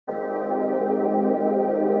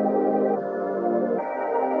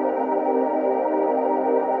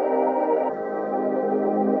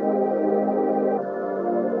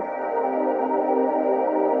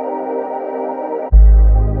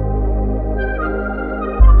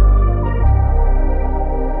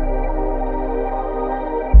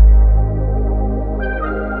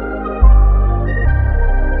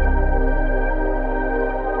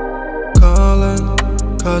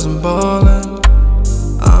cause I'm ballin'.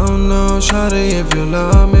 I don't know, shawty, if you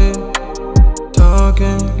love me.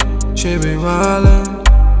 Talking, she be wildin'.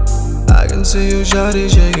 I can see you, shawty,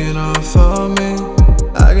 shaking off for me.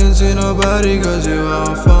 I can see nobody cause you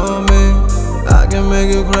out for me. I can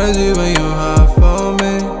make you crazy when you hot for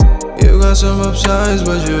me. You got some upsides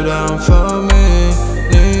but you down for me.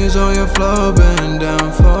 Knees on your floor, bend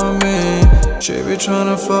down for me. She be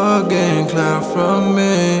tryna fuck, getting clap from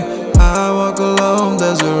me. I walk alone,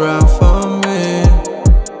 there's a rap for me.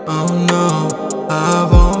 Oh no, I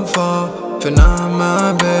won't fall. If you're not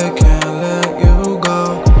my bed, can't let you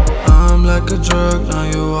go. I'm like a drug, now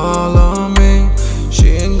you all on me. She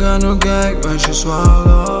ain't got no gag, but she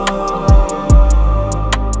swallow.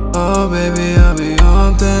 Oh baby, I'll be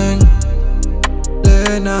your thing.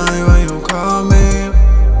 Late night when you call me.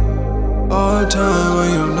 All the time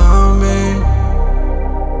when you know me.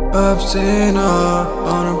 I've seen her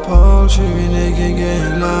on a pole, she be naked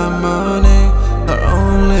getting lot money. Her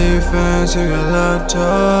OnlyFans, you got lot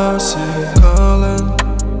to say.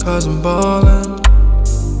 Callin', cause I'm ballin'.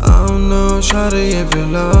 I don't know, shawty, if you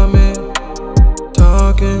love me.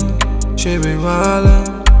 Talking, she be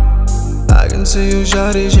wildin'. I can see you,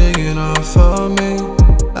 shawty, shaking off for me.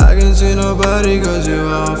 I can see nobody cause you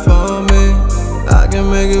out for me. I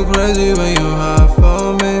can make you crazy when you hot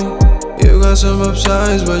for me. You got some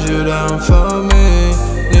upsides but you down for me.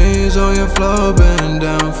 Knees on your floor, bend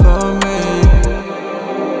down for me.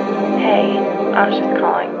 Hey, I was just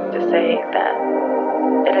calling to say that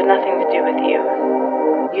it had nothing to do with you.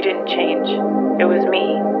 You didn't change. It was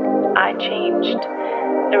me. I changed.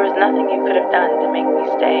 There was nothing you could have done to make me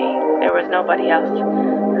stay. There was nobody else.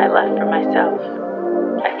 I left for myself.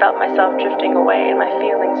 I felt myself drifting away and my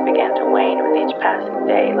feelings began to wane with each passing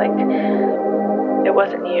day. Like, it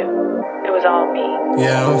wasn't you. It was all me.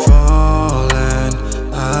 Yeah, I'm falling.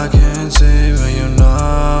 I can't see when you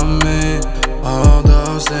know me. Oh,